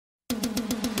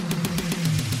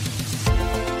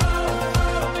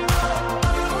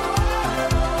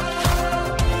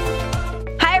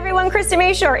Kristen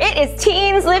Mashore. It is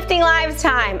Teens Lifting Lives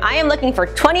time. I am looking for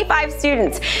 25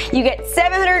 students. You get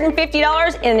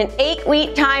 $750 in an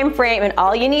 8-week time frame, and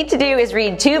all you need to do is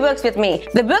read 2 books with me.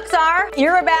 The books are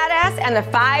You're a Badass and the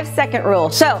 5-Second Rule.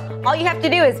 So all you have to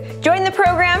do is join the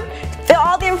program.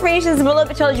 All the information is below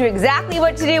that tells you exactly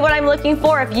what to do, what I'm looking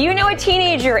for. If you know a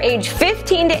teenager age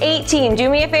 15 to 18, do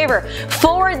me a favor,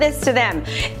 forward this to them.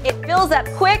 It fills up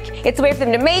quick. It's a way for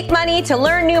them to make money, to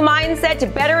learn new mindset, to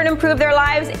better and improve their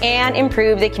lives, and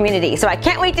improve the community. So I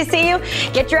can't wait to see you.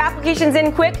 Get your applications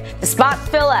in quick. The spots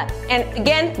fill up. And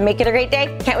again, make it a great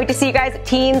day. Can't wait to see you guys at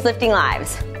Teens Lifting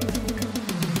Lives.